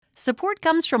Support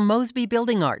comes from Mosby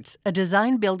Building Arts, a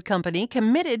design-build company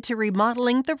committed to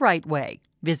remodeling the right way.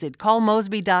 Visit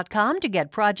callmosby.com to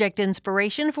get project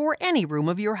inspiration for any room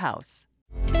of your house.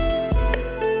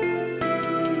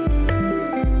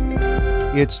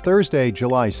 It's Thursday,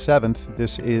 July 7th.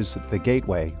 This is The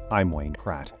Gateway. I'm Wayne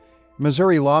Pratt.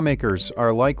 Missouri lawmakers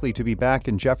are likely to be back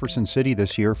in Jefferson City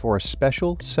this year for a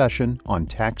special session on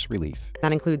tax relief.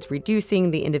 That includes reducing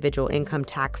the individual income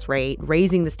tax rate,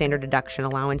 raising the standard deduction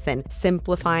allowance, and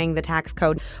simplifying the tax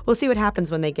code. We'll see what happens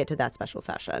when they get to that special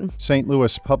session. St.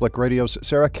 Louis Public Radio's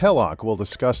Sarah Kellogg will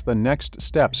discuss the next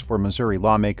steps for Missouri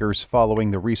lawmakers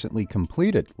following the recently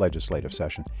completed legislative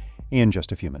session in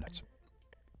just a few minutes.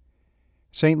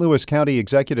 St. Louis County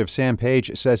Executive Sam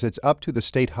Page says it's up to the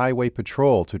State Highway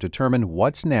Patrol to determine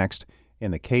what's next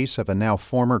in the case of a now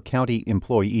former county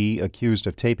employee accused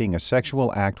of taping a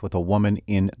sexual act with a woman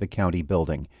in the county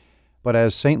building. But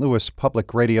as St. Louis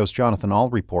Public Radio's Jonathan Ahl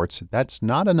reports, that's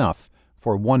not enough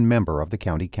for one member of the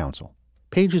county council.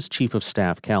 Page's chief of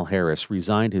staff, Cal Harris,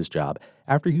 resigned his job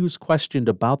after he was questioned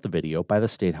about the video by the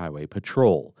State Highway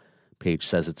Patrol. Page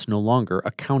says it's no longer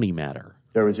a county matter.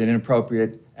 There was an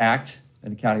inappropriate act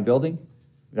in a county building.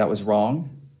 That was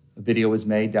wrong. A video was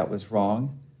made, that was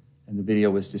wrong. And the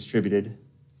video was distributed,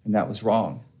 and that was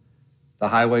wrong. The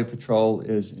Highway Patrol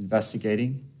is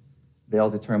investigating.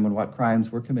 They'll determine what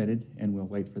crimes were committed, and we'll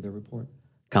wait for their report.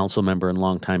 Council member and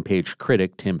longtime Page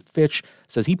critic Tim Fitch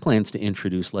says he plans to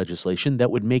introduce legislation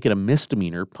that would make it a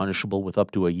misdemeanor, punishable with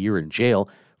up to a year in jail,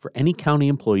 for any county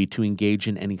employee to engage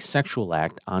in any sexual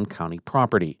act on county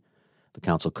property. The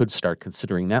council could start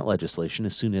considering that legislation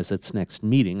as soon as its next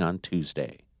meeting on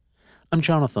Tuesday. I'm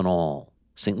Jonathan Ahl,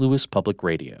 St. Louis Public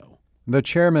Radio. The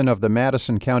chairman of the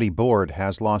Madison County Board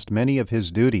has lost many of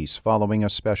his duties following a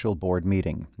special board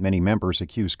meeting. Many members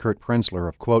accuse Kurt Prenzler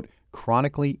of, quote,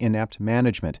 chronically inept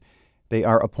management. They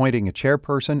are appointing a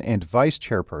chairperson and vice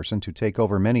chairperson to take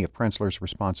over many of Prenzler's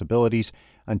responsibilities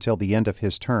until the end of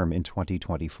his term in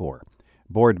 2024.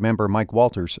 Board member Mike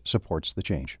Walters supports the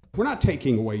change. We're not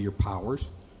taking away your powers.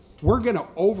 We're going to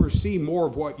oversee more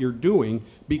of what you're doing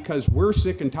because we're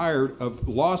sick and tired of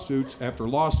lawsuits after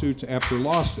lawsuits after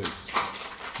lawsuits.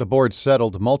 The board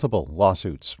settled multiple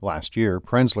lawsuits last year.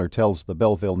 Prenzler tells the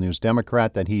Belleville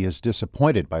News-Democrat that he is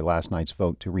disappointed by last night's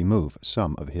vote to remove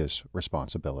some of his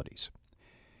responsibilities.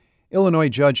 Illinois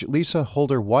Judge Lisa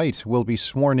Holder White will be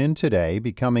sworn in today,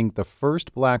 becoming the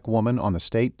first black woman on the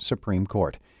state Supreme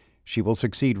Court. She will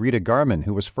succeed Rita Garman,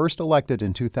 who was first elected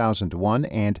in 2001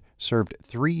 and served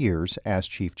 3 years as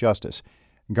Chief Justice.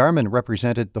 Garman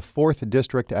represented the 4th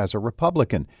District as a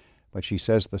Republican, but she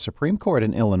says the Supreme Court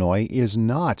in Illinois is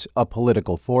not a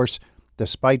political force,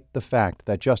 despite the fact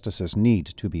that justices need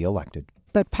to be elected.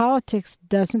 But politics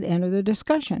doesn't enter the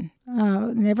discussion.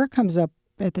 Never comes up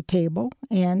at the table,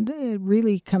 and it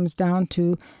really comes down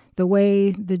to the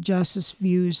way the justice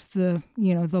views the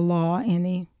law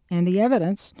and the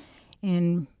evidence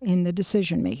in the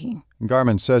decision-making.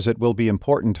 Garman says it will be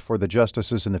important for the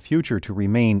justices in the future to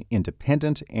remain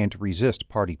independent and resist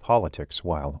party politics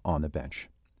while on the bench.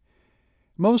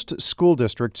 Most school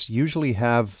districts usually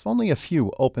have only a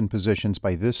few open positions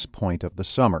by this point of the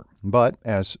summer. But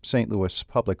as St. Louis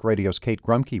Public Radio's Kate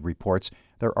Grumke reports,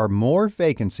 there are more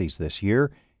vacancies this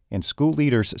year, and school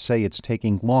leaders say it's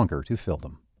taking longer to fill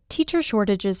them. Teacher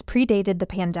shortages predated the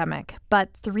pandemic, but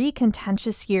 3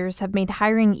 contentious years have made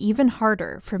hiring even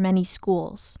harder for many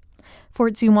schools.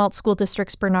 Fort Zumwalt School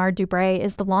District's Bernard Dubray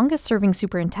is the longest-serving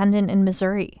superintendent in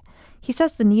Missouri. He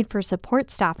says the need for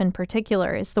support staff in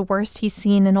particular is the worst he's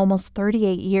seen in almost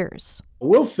 38 years.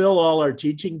 We'll fill all our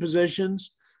teaching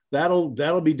positions.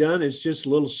 That'll be done. It's just a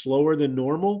little slower than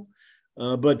normal.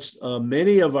 But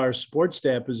many of our support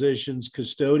staff positions,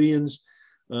 custodians,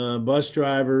 bus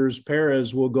drivers,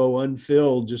 paras will go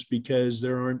unfilled just because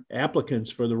there aren't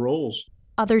applicants for the roles.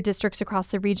 Other districts across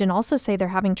the region also say they're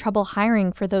having trouble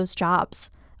hiring for those jobs,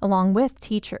 along with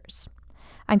teachers.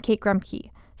 I'm Kate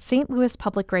Grumke, St. Louis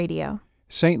Public Radio.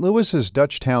 St. Louis's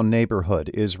Dutchtown neighborhood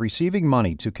is receiving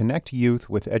money to connect youth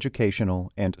with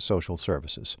educational and social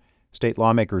services. State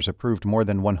lawmakers approved more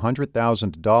than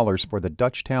 $100,000 for the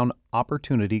Dutchtown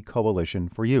Opportunity Coalition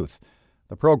for Youth.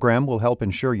 The program will help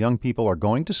ensure young people are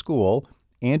going to school,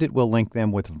 and it will link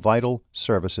them with vital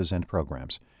services and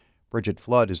programs. Bridget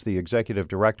Flood is the executive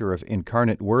director of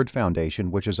Incarnate Word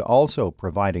Foundation, which is also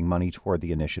providing money toward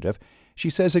the initiative. She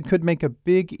says it could make a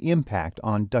big impact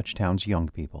on Dutchtown's young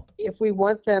people. If we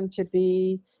want them to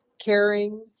be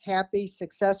caring, happy,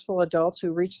 successful adults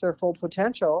who reach their full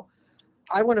potential,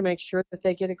 I want to make sure that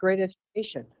they get a great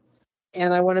education.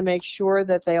 And I want to make sure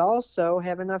that they also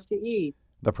have enough to eat.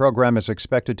 The program is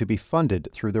expected to be funded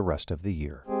through the rest of the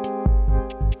year.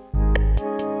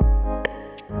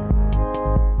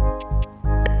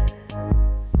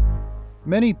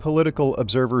 Many political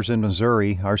observers in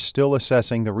Missouri are still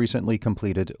assessing the recently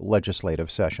completed legislative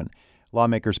session.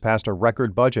 Lawmakers passed a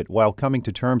record budget while coming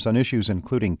to terms on issues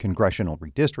including congressional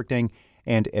redistricting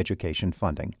and education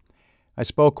funding. I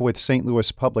spoke with St.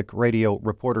 Louis Public Radio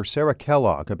reporter Sarah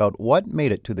Kellogg about what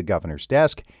made it to the governor's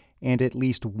desk and at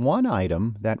least one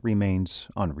item that remains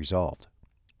unresolved.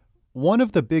 One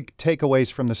of the big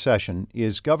takeaways from the session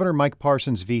is Governor Mike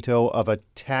Parson's veto of a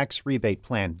tax rebate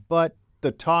plan, but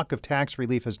the talk of tax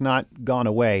relief has not gone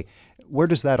away. Where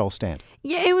does that all stand?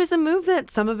 Yeah, it was a move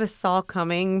that some of us saw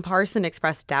coming. Parson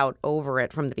expressed doubt over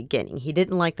it from the beginning. He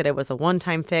didn't like that it was a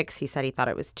one-time fix. He said he thought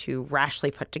it was too rashly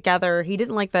put together. He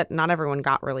didn't like that not everyone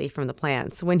got relief from the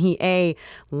plan. So when he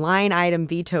line item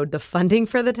vetoed the funding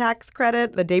for the tax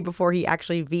credit the day before he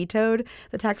actually vetoed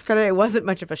the tax credit, it wasn't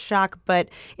much of a shock. But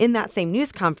in that same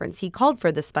news conference, he called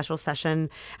for this special session,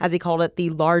 as he called it,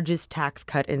 the largest tax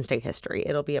cut in state history.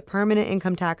 It'll be a permanent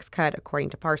income tax cut,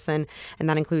 according to Parson, and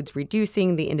that includes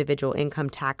reducing the individual income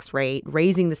tax rate,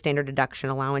 raising the standard deduction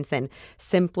allowance, and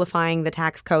simplifying the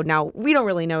tax code. Now, we don't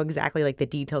really know exactly the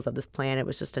details of this plan. It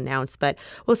was just announced, but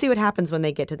we'll see what happens when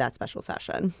they get to that special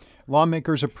session.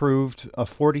 Lawmakers approved a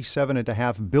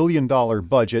 $47.5 billion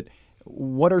budget.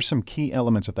 What are some key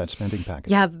elements of that spending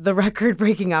package? Yeah, the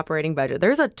record-breaking operating budget.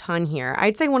 There's a ton here.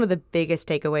 I'd say one of the biggest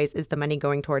takeaways is the money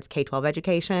going towards K-12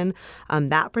 education.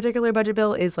 That particular budget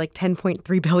bill is like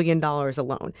 $10.3 billion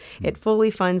alone. It fully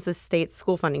funds the state's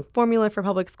school funding formula for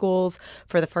public schools.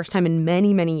 For the first time in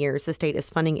many, many years, the state is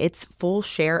funding its full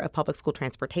share of public school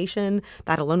transportation.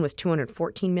 That alone was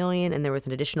 $214 million, and there was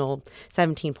an additional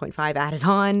 $17.5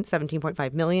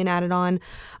 million added on.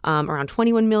 Around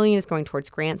 $21 million is going towards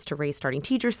grants to raise starting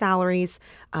teacher salaries.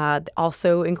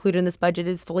 Also included in this budget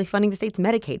is fully funding the state's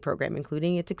Medicaid program,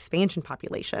 including its expansion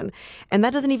population. And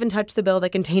that doesn't even touch the bill that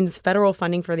contains federal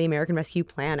funding for the American Rescue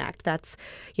Plan Act. That's,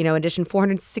 in addition,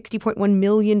 $460.1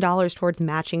 million towards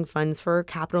matching funds for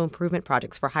capital improvement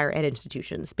projects for higher ed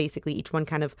institutions. Basically, each one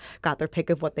kind of got their pick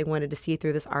of what they wanted to see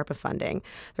through this ARPA funding.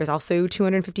 There's also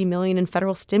 $250 million in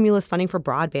federal stimulus funding for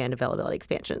broadband availability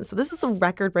expansion. So this is a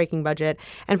record-breaking budget.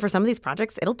 And for some of these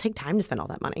projects, it'll take time to spend all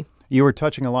that money. You were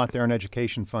touching a lot there on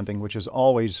education funding, which is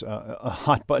always a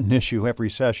hot-button issue every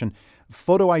session.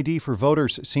 Photo ID for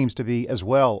voters seems to be as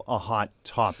well a hot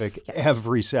topic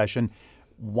every session.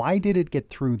 Why did it get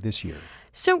through this year?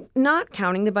 So not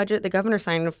counting the budget, the governor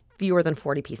signed fewer than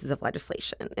 40 pieces of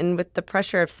legislation. And with the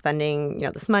pressure of spending,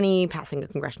 this money, passing a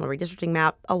congressional redistricting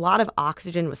map, a lot of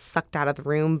oxygen was sucked out of the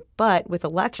room. But with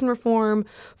election reform,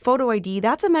 photo ID,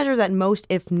 that's a measure that most,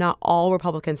 if not all,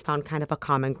 Republicans found kind of a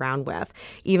common ground with,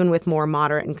 even with more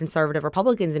moderate and conservative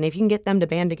Republicans. And if you can get them to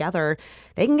band together,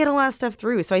 they can get a lot of stuff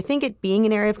through. So I think it being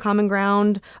an area of common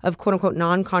ground, of quote-unquote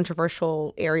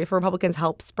non-controversial area for Republicans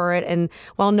helped spur it. And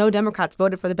while no Democrats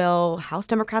voted for the bill, House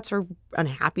Democrats are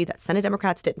unhappy that Senate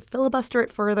Democrats didn't filibuster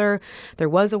it further. There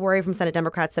was a worry from Senate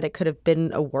Democrats that it could have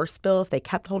been a worse bill if they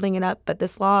kept holding it up. But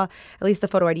this law, at least the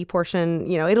photo ID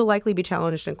portion, it'll likely be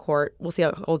challenged in court. We'll see how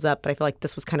it holds up. But I feel like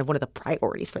this was kind of one of the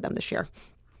priorities for them this year.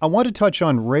 I want to touch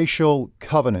on racial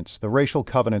covenants, the racial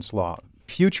covenants law.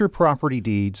 Future property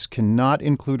deeds cannot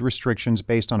include restrictions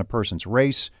based on a person's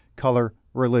race, color,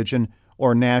 religion,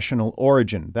 or national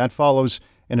origin. That follows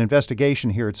an investigation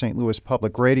here at St. Louis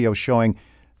Public Radio showing,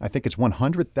 I think it's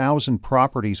 100,000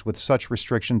 properties with such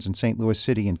restrictions in St. Louis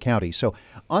City and County. So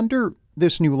under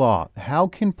this new law, how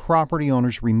can property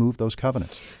owners remove those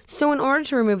covenants? So in order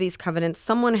to remove these covenants,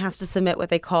 someone has to submit what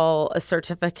they call a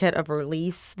certificate of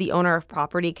release. The owner of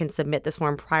property can submit this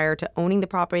form prior to owning the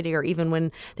property or even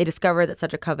when they discover that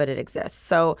such a covenant exists.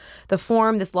 So the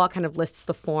form, this law kind of lists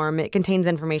the form. It contains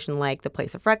information like the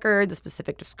place of record, the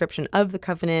specific description of the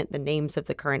covenant, the names of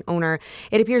the current owner.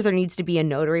 It appears there needs to be a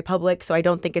notary public, so I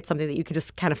don't think it's something that you can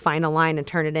just kind of find a line and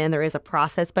turn it in. There is a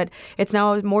process, but it's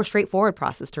now a more straightforward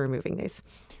process to removing these.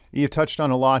 You touched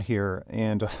on a lot here,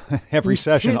 and every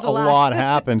session a lot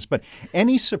happens. But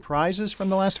any surprises from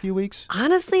the last few weeks?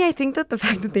 Honestly, I think that the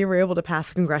fact that they were able to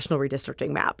pass a congressional redistricting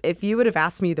map, if you would have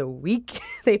asked me the week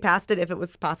they passed it, if it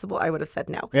was possible, I would have said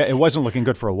no. Yeah, it wasn't looking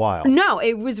good for a while. No,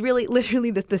 it was really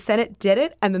literally the Senate did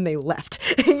it, and then they left.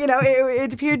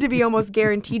 It appeared to be almost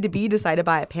guaranteed to be decided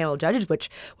by a panel of judges, which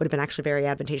would have been actually very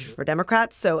advantageous for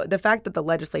Democrats. So the fact that the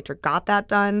legislature got that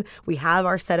done, we have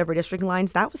our set of redistricting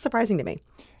lines, that was surprising to me.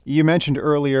 You mentioned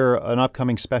earlier an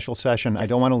upcoming special session. Yes. I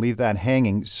don't want to leave that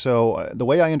hanging. So the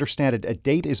way I understand it, a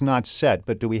date is not set,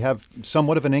 but do we have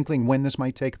somewhat of an inkling when this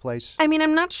might take place? I mean,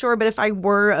 I'm not sure, but if I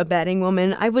were a betting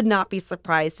woman, I would not be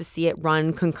surprised to see it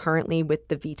run concurrently with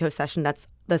the veto session that's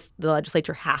the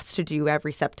legislature has to do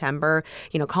every September.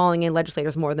 You know, calling in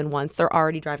legislators more than once. They're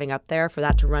already driving up there. For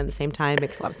that to run at the same time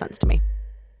makes a lot of sense to me.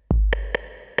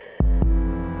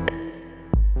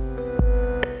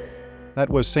 That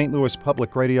was St. Louis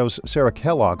Public Radio's Sarah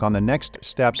Kellogg on the next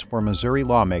steps for Missouri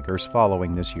lawmakers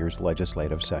following this year's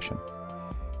legislative session.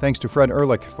 Thanks to Fred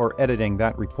Ehrlich for editing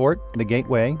that report. The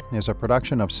Gateway is a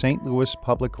production of St. Louis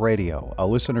Public Radio, a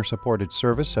listener-supported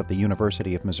service of the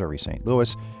University of Missouri St.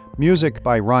 Louis. Music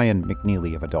by Ryan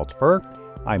McNeely of Adult Fur.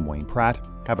 I'm Wayne Pratt.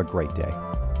 Have a great day.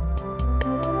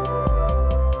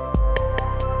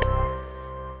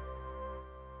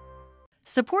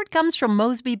 Support comes from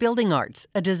Mosby Building Arts,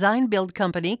 a design-build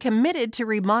company committed to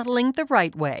remodeling the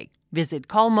right way. Visit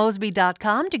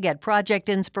callmosby.com to get project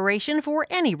inspiration for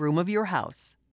any room of your house.